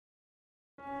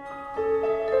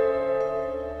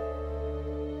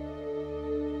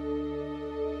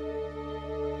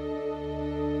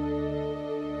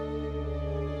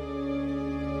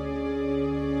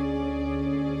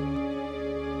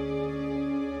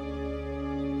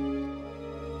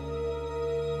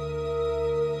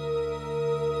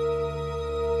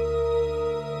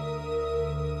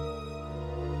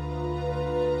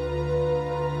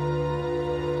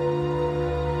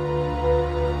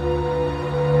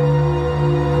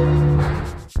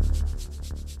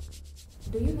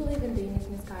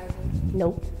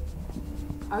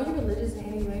Are you religious in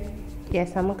any way?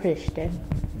 Yes, I'm a Christian.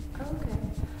 Okay.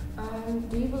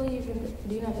 Do you know the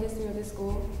history of this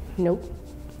school? Nope.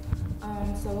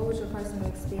 So what was your personal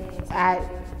experience? I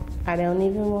don't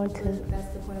even want to.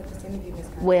 That's the point of this interview, Ms.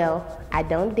 Katelyn. Well, I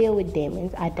don't deal with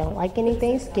demons. I don't like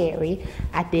anything scary.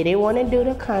 I didn't want to do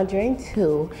the Conjuring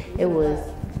 2.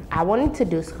 I wanted to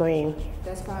do Scream.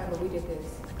 That's fine, but we did this.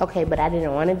 Okay, but I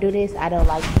didn't want to do this. I don't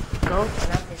like ghosts,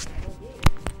 and I'm just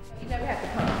you never have to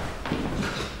come.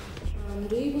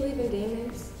 Do you believe in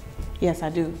demons? Yes, I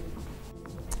do.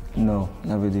 No,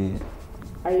 never did.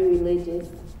 Are you religious?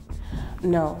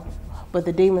 No, but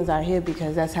the demons are here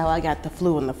because that's how I got the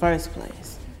flu in the first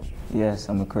place. Yes,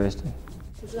 I'm a Christian.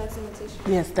 Would you like some tissue?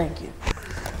 Yes, thank you.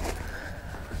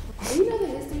 Do you know the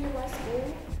history of our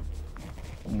school?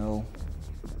 No.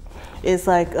 It's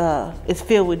like, it's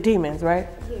filled with demons, right?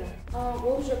 Yeah.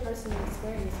 What was your personal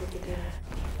experience with the demons?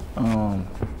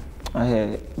 I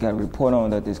had got a report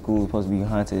on that this school was supposed to be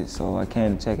haunted, so I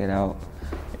came to check it out.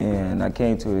 And I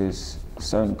came to this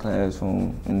certain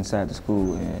classroom inside the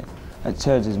school, and a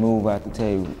chair just moved out the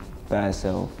table by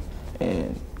itself.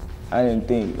 And I didn't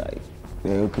think like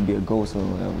that it could be a ghost or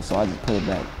whatever, so I just put it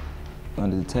back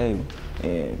under the table,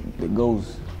 and the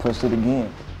ghost pushed it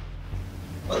again.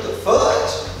 What the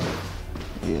fudge?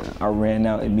 Yeah, I ran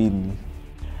out immediately.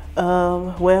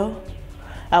 Well,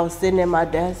 I was sitting at my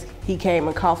desk. He came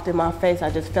and coughed in my face.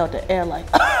 I just felt the air like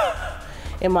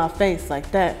in my face like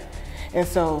that. And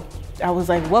so I was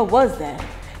like, what was that?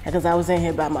 Because I was in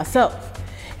here by myself.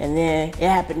 And then it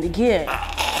happened again. And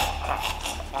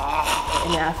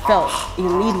then I felt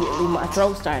immediately my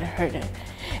throat started hurting.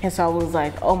 And so I was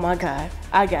like, oh my God,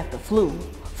 I got the flu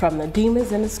from the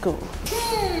demons in the school.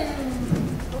 Okay,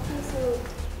 so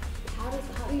how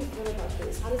do you feel about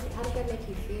this? How does that make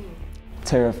you feel?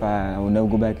 Terrified, I will never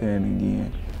go back there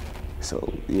again.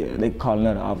 So yeah, they call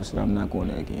another officer, I'm not going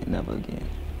there again, never again.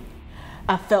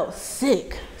 I felt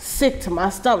sick to my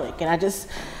stomach, and I just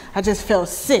felt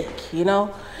sick, you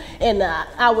know? And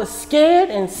I was scared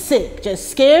and sick,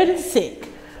 just scared and sick.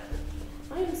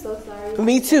 I am so sorry.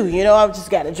 Me too, you know, I've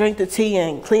just got to drink the tea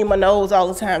and clean my nose all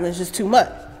the time. It's just too much.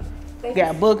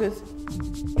 Got boogers.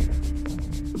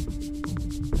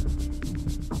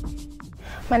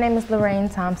 My name is Lorraine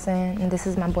Thompson, and this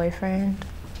is my boyfriend.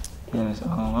 Yes,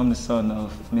 I'm the son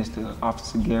of Mr.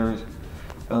 Officer Garrett.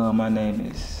 My name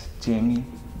is Jimmy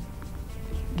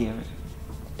Garrett.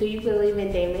 Do you believe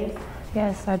in demons?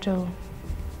 Yes, I do.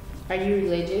 Are you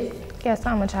religious? Yes,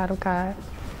 I'm a child of God.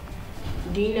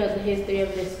 Do you know the history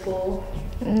of this school?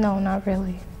 No, not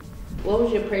really. What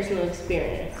was your personal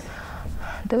experience?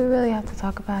 Do we really have to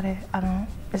talk about it? I don't.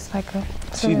 It's like a...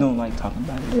 She don't like talking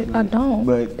about it. I don't.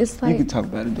 But it's like, you can talk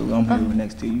about it, though. I'm here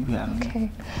next to you.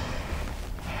 Okay.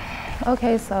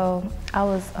 Okay, so I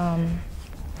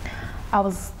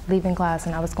was leaving class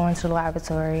and I was going to the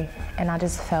laboratory, and I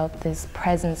just felt this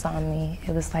presence on me.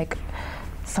 It was like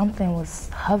something was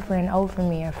hovering over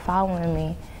me or following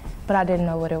me, but I didn't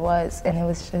know what it was, and it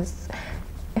was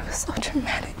so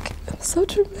dramatic. It was so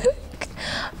dramatic.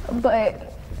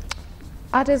 But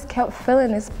I just kept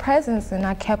feeling this presence, and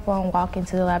I kept on walking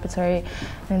to the laboratory,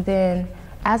 and then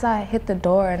as I hit the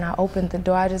door and I opened the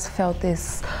door, I just felt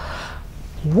this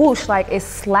whoosh, like it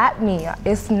slapped me.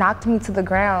 It knocked me to the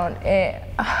ground, and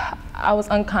I was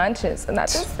unconscious, and it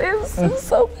was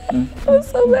so bad. It was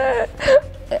so bad.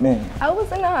 Man. I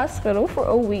was in the hospital for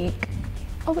a week.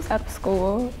 I was out of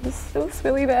school. It was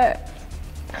really bad.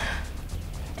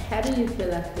 How do you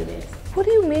feel after this? What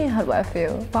do you mean, how do I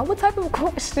feel? What type of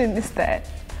question is that?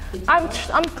 I'm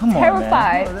Come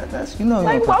terrified. on, man. That's, you know,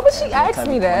 like, why would she ask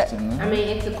me that? Question, I mean,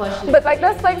 it's a question. But like,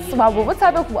 that's like, what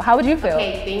type of, how would you feel?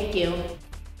 Okay, thank you.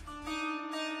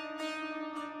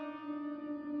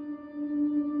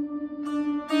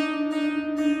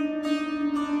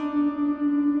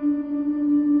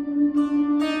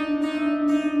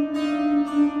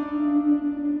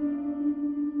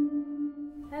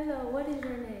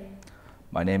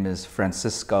 My name is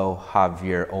Francisco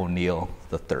Javier O'Neill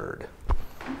III.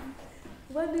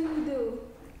 What do you do?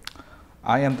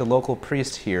 I am the local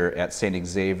priest here at St.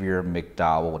 Xavier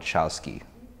McDowell Wachowski.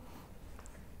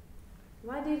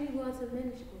 Why did you go into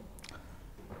ministry?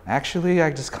 Actually,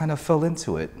 I just kind of fell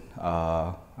into it.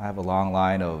 I have a long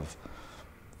line of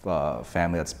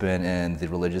family that's been in the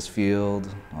religious field.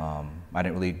 I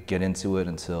didn't really get into it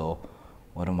until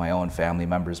one of my own family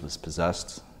members was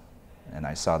possessed, and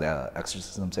I saw the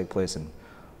exorcism take place, and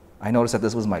I noticed that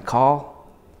this was my call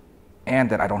and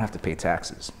that I don't have to pay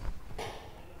taxes.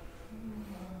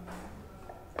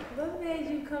 What made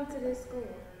you come to this school?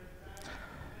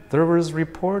 There was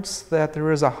reports that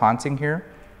there is a haunting here,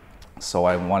 So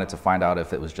I wanted to find out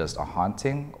if it was just a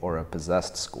haunting or a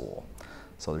possessed school.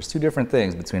 So there's two different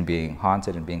things between being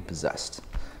haunted and being possessed.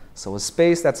 So a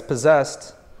space that's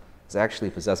possessed is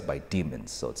actually possessed by demons,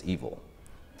 so it's evil.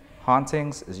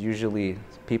 Hauntings is usually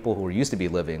people who used to be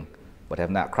living but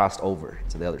have not crossed over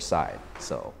to the other side,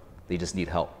 so they just need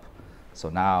help. So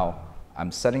now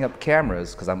I'm setting up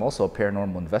cameras, because I'm also a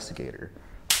paranormal investigator,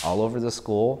 all over the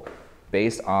school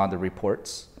based on the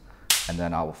reports, and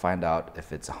then I will find out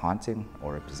if it's a haunting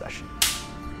or a possession.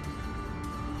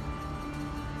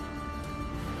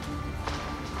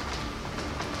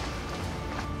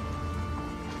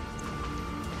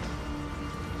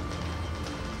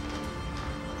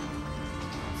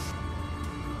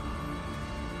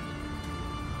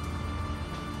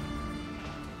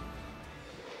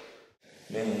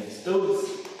 Man, students,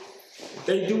 if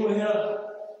they do it here,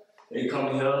 they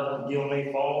come here, get on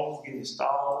their phones, get the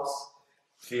stars,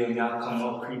 feel me, I come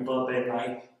up, creep up at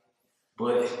night.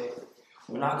 But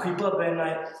when I creep up at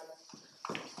night,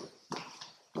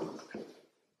 ain't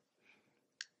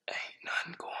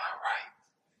nothing going right.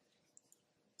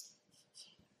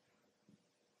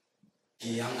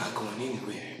 Yeah, I'm not going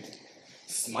anywhere.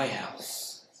 This is my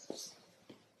house.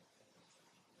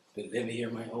 Been living here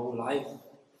my whole life.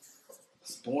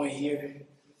 Was born here,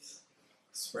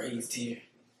 was raised here.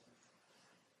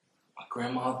 My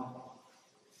grandmother,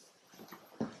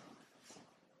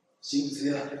 she was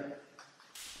here.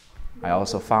 I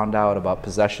also found out about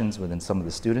possessions within some of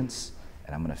the students,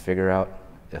 and I'm going to figure out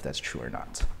if that's true or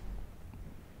not.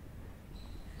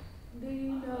 Do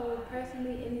you know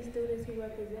personally any students who were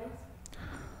possessed?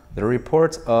 There are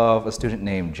reports of a student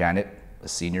named Janet, a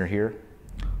senior here.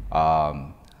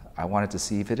 I wanted to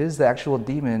see if it is the actual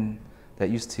demon that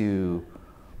used to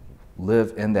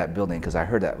live in that building, because I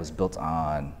heard that was built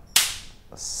on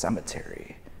a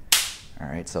cemetery. All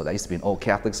right, so that used to be an old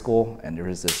Catholic school, and there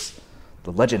is this,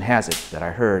 the legend has it that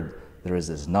I heard there is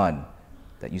this nun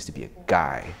that used to be a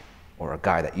guy, or a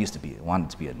guy that used to be, wanted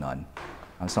to be a nun.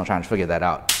 I'm still trying to figure that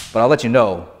out, but I'll let you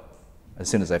know as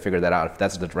soon as I figure that out if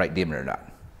that's the right demon or not.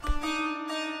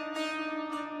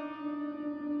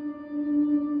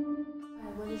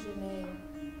 What is your name?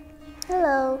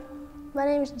 Hello, my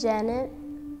name is Janet.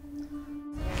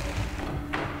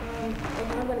 And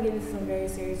I'm going to get into some very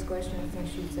serious questions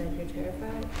since you said you're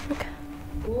terrified. Okay.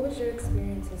 What was your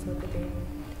experiences with the demon?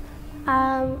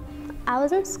 I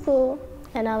was in school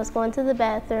and I was going to the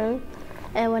bathroom,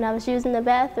 and when I was using the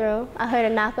bathroom, I heard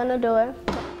a knock on the door.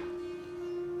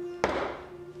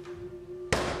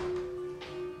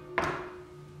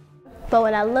 But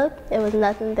when I looked, it was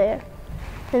nothing there.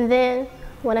 And then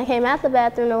when I came out the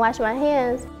bathroom to wash my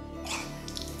hands,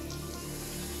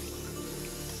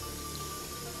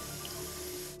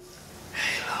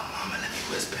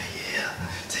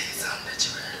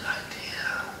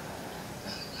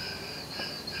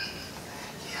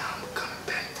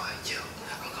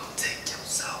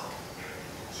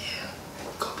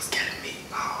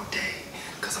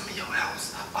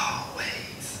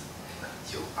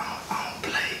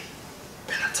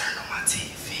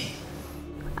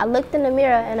 I looked in the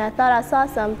mirror and I thought I saw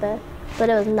something, but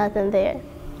it was nothing there.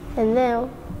 And then,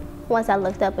 once I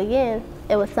looked up again,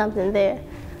 it was something there.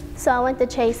 So I went to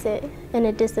chase it, and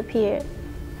it disappeared.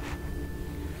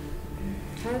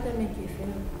 How did that make you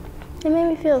feel? It made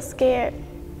me feel scared.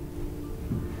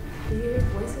 Do you hear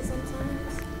voices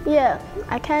sometimes? Yeah,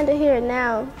 I kind of hear it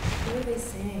now. What are they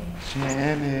saying?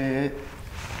 Janet.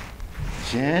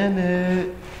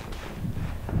 Janet.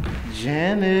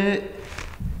 Janet.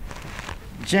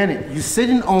 Janet, you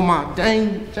sitting on my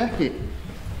dang jacket.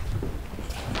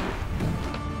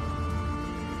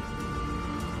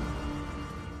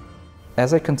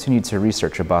 As I continued to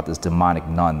research about this demonic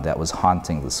nun that was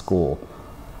haunting the school,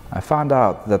 I found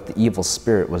out that the evil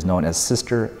spirit was known as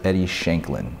Sister Eddie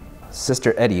Shanklin.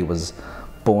 Sister Eddie was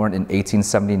born in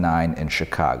 1879 in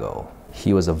Chicago.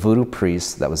 He was a voodoo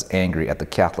priest that was angry at the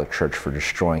Catholic Church for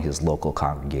destroying his local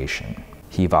congregation.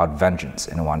 He vowed vengeance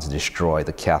and wanted to destroy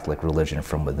the Catholic religion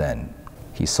from within.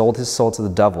 He sold his soul to the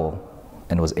devil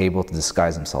and was able to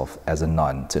disguise himself as a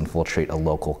nun to infiltrate a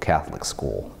local Catholic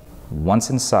school.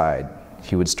 Once inside,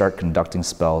 he would start conducting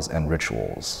spells and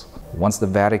rituals. Once the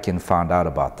Vatican found out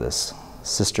about this,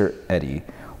 Sister Eddie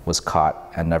was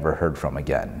caught and never heard from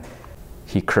again.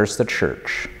 He cursed the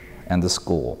church and the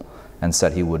school and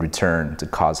said he would return to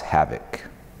cause havoc.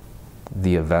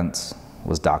 The event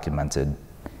was documented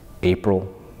April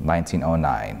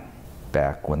 1909,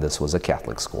 back when this was a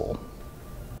Catholic school.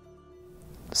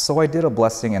 So I did a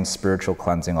blessing and spiritual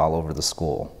cleansing all over the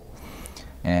school,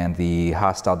 and the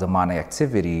hostile demonic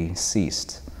activity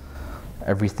ceased.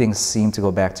 Everything seemed to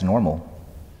go back to normal.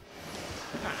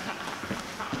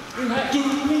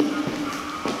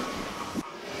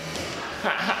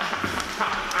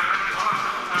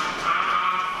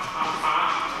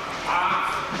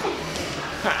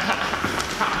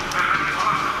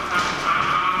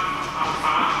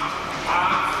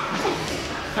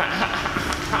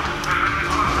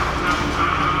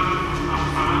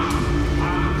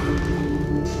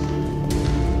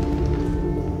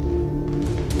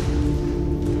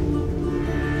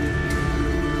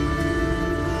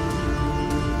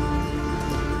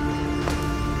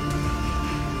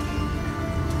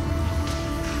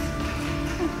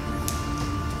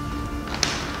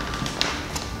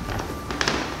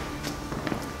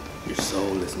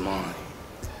 Mine.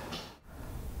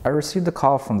 I received a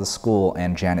call from the school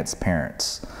and Janet's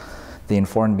parents. They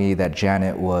informed me that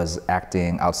Janet was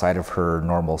acting outside of her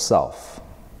normal self.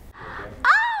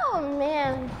 Oh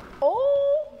man.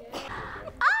 Oh.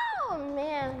 Oh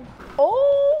man.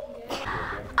 Oh.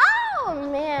 Oh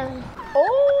man.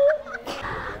 Oh.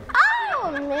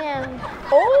 Oh man.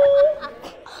 Oh.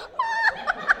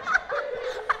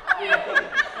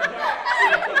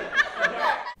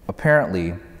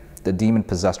 Apparently, the demon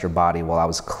possessed her body while I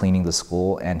was cleaning the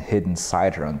school and hid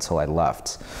inside her until I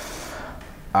left.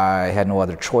 I had no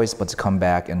other choice but to come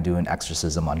back and do an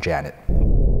exorcism on Janet.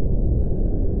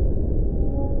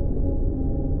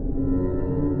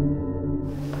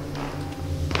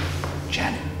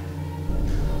 Janet,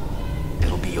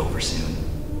 it'll be over soon.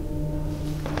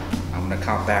 I'm gonna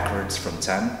count backwards from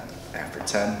 10. After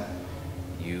 10,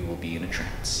 you will be in a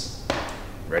trance.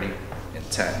 Ready? In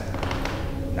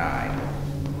 10, 9,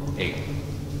 8,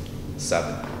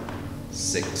 7,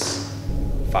 6,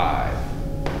 5,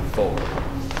 4,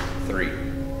 3,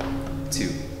 2,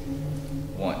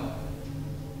 1.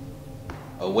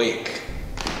 Awake.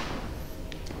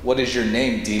 What is your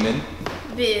name, demon?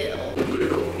 Bill.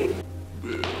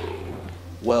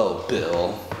 Well,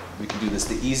 Bill, we can do this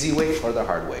the easy way or the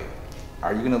hard way.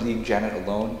 Are you gonna leave Janet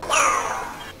alone?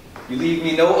 You leave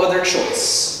me no other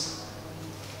choice.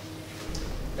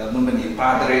 El nombre del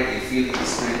Padre, y Filio, y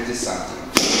Espíritu Santo.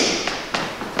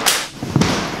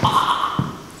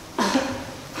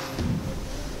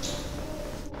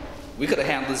 We could have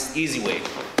handled this the easy way,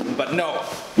 but no.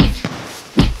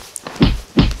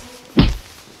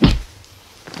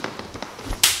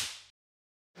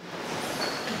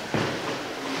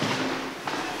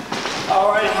 All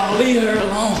right, I'll leave her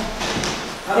alone.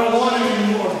 I don't want her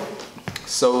anymore.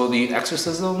 So the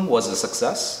exorcism was a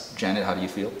success. Janet, how do you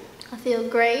feel? I feel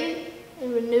great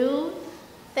and renewed.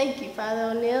 Thank you, Father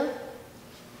O'Neill.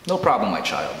 No problem, my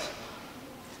child.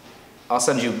 I'll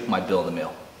send you my bill in the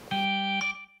mail.